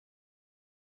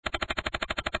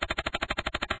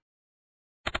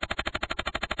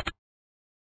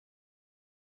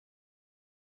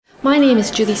My name is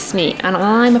Julie Snee and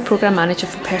I'm a Programme Manager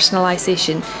for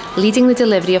Personalisation, leading the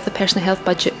delivery of the Personal Health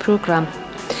Budget programme.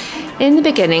 In the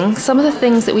beginning, some of the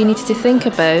things that we needed to think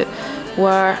about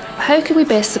were how could we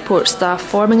best support staff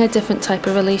forming a different type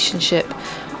of relationship,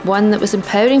 one that was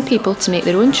empowering people to make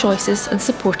their own choices and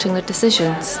supporting their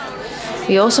decisions.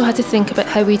 We also had to think about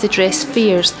how we'd address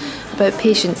fears about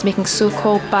patients making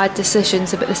so-called bad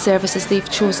decisions about the services they've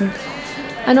chosen,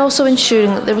 and also ensuring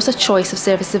that there was a choice of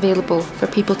service available for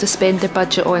people to spend their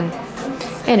budget on.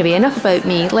 Anyway, enough about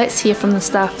me, let's hear from the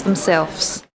staff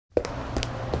themselves.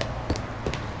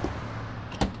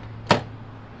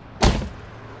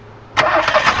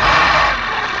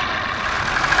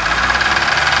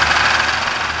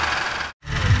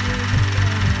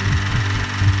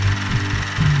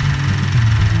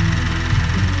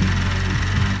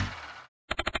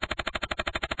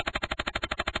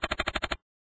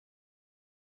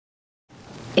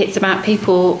 It's about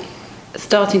people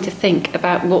starting to think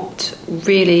about what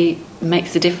really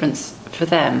makes a difference for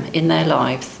them in their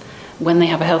lives when they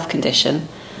have a health condition.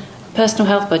 Personal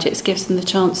health budgets gives them the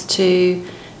chance to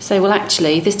say, well,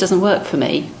 actually, this doesn't work for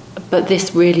me, but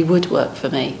this really would work for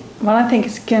me. Well, I think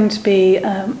it's going to be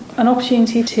an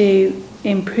opportunity to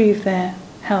improve their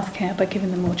healthcare by giving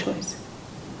them more choice.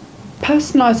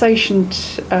 Personalisation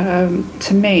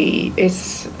to me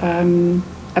is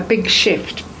a big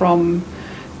shift from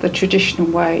the traditional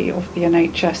way of the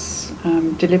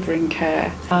NHS delivering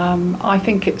care. I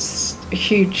think it's a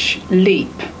huge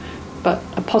leap, but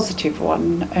a positive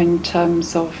one in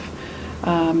terms of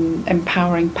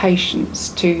empowering patients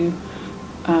to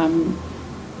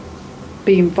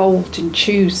be involved in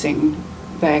choosing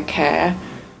their care.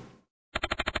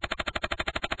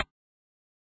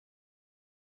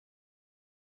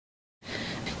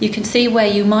 You can see where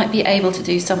you might be able to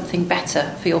do something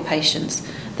better for your patients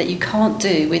that you can't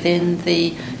do within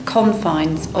the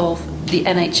confines of the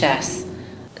NHS.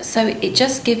 So it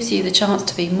just gives you the chance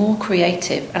to be more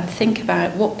creative and think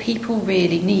about what people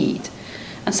really need.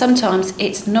 And sometimes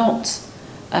it's not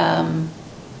a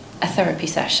therapy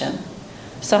session.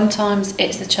 Sometimes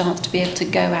it's the chance to be able to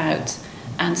go out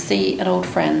and see an old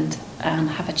friend and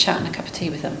have a chat and a cup of tea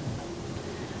with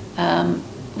them.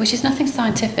 Which is nothing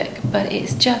scientific, but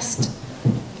it's just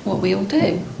what we all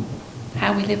do,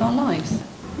 how we live our lives.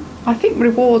 I think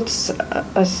rewards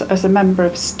as a member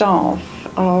of staff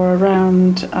are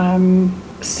around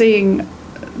seeing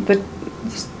the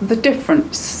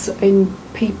difference in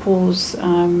people's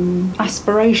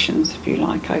aspirations, if you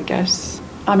like, I guess.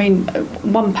 I mean,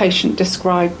 one patient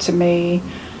described to me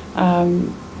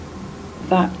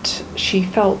that she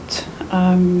felt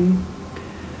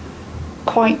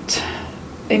quite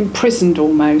imprisoned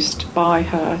almost by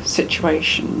her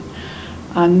situation,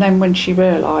 and then when she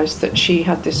realised that she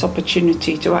had this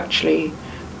opportunity to actually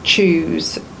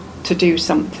choose to do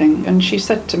something, and she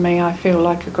said to me, I feel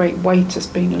like a great weight has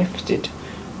been lifted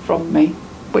from me,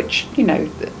 which, you know,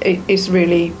 it is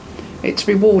really, it's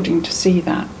rewarding to see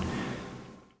that.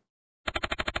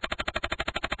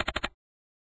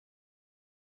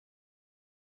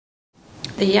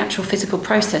 The actual physical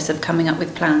process of coming up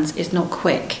with plans is not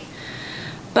quick.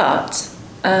 But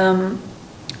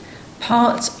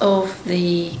part of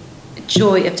the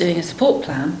joy of doing a support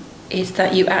plan is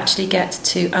that you actually get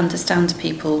to understand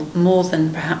people more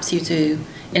than perhaps you do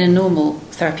in a normal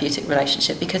therapeutic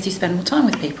relationship, because you spend more time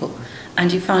with people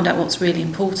and you find out what's really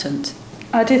important.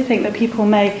 I did think that people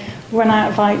may run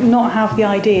out of not have the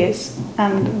ideas,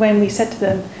 and when we said to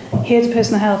them, here's a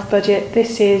personal health budget,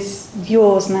 this is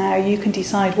yours now, you can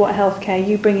decide what healthcare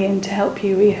you bring in to help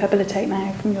you rehabilitate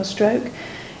now from your stroke.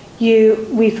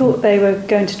 We thought they were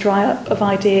going to dry up of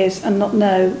ideas and not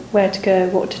know where to go,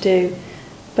 what to do.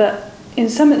 But in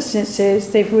some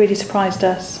instances, they've really surprised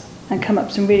us and come up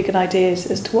with some really good ideas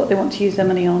as to what they want to use their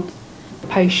money on. The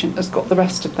patient has got the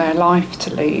rest of their life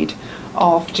to lead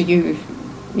after you've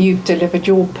delivered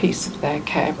your piece of their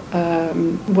care,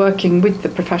 working with the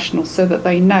professionals so that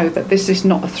they know that this is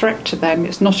not a threat to them,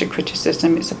 it's not a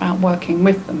criticism, it's about working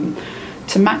with them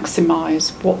to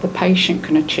maximise what the patient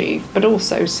can achieve, but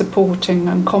also supporting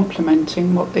and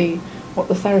complementing what the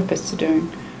therapists are doing.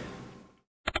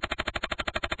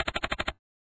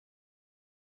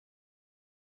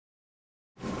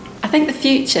 I think the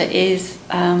future is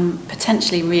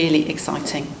potentially really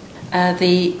exciting.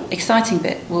 The exciting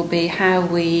bit will be how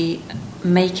we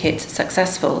make it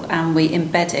successful and we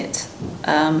embed it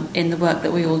in the work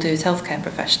that we all do as healthcare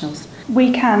professionals.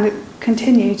 We can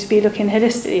continue to be looking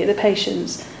holistically at the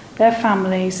patients, their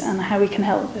families, and how we can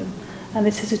help them. And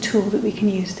this is a tool that we can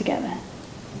use together.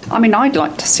 I mean, I'd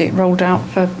like to see it rolled out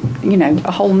for, you know,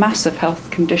 a whole mass of health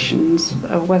conditions,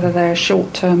 whether they're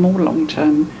short-term or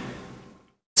long-term.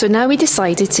 So now we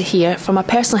decided to hear from a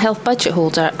personal health budget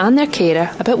holder and their carer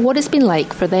about what it's been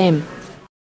like for them.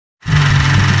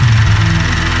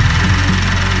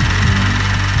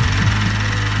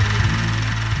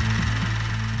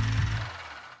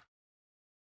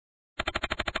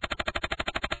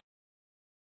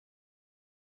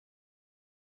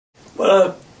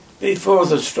 Well, before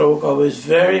the stroke, I was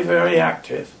very, very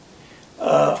active.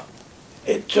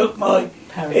 It took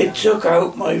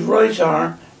out my right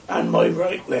arm and my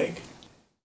right leg.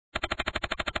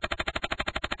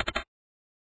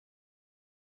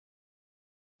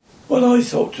 Well, I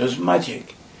thought it was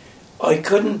magic. I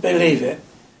couldn't believe it.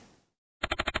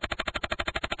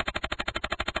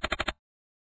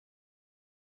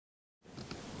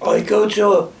 I go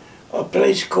to a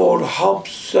place called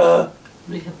Hobbs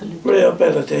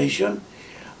Rehabilitation.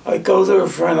 I go there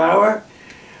for an hour,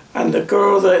 and the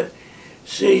girl that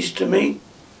sees to me,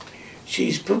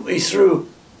 she's put me through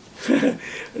a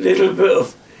little bit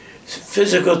of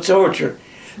physical torture,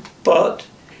 but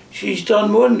she's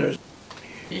done wonders.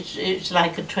 It's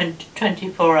like a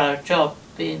 24-hour job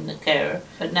being the carer,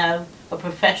 but now a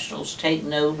professional's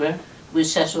taken over with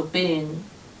Cecil being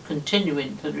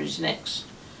continuing for his next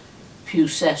few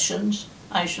sessions.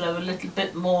 I shall have a little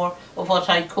bit more of what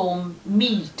I call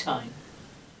me time.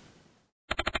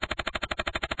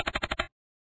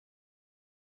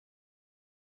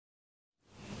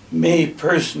 Me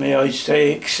personally, I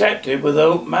say accept it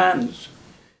without mans.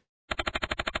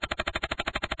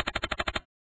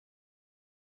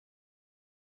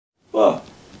 Well,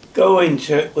 go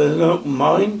into it with an open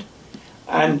mind,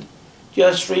 and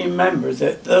just remember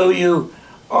that though you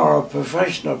are a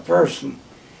professional person,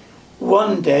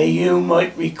 one day you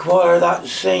might require that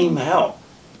same help.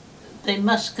 They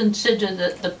must consider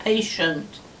that the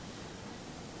patient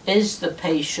is the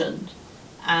patient,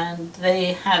 and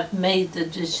they have made the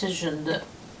decision that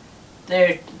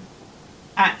their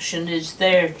action is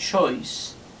their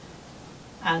choice,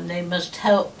 and they must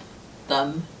help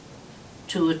them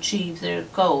to achieve their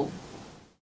goal.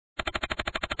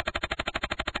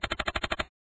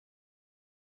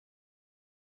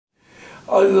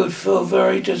 I would feel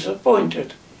very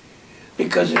disappointed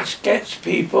because it gets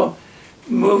people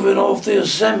moving off the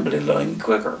assembly line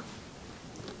quicker.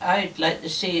 I'd like to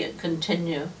see it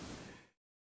continue.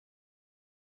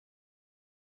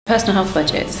 Personal health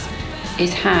budgets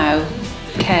is how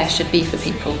care should be for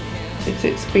people.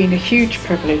 It's been a huge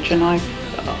privilege, and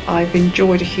I've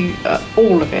enjoyed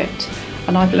all of it,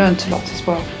 and I've learnt a lot as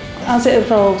well. As it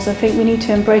evolves, I think we need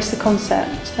to embrace the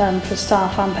concept for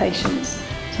staff and patients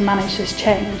to manage this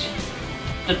change.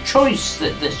 The choice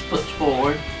that this puts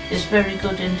forward is very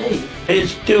good indeed.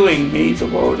 It's doing me the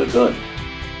world of good.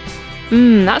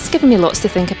 That's given me lots to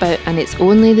think about, and it's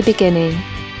only the beginning.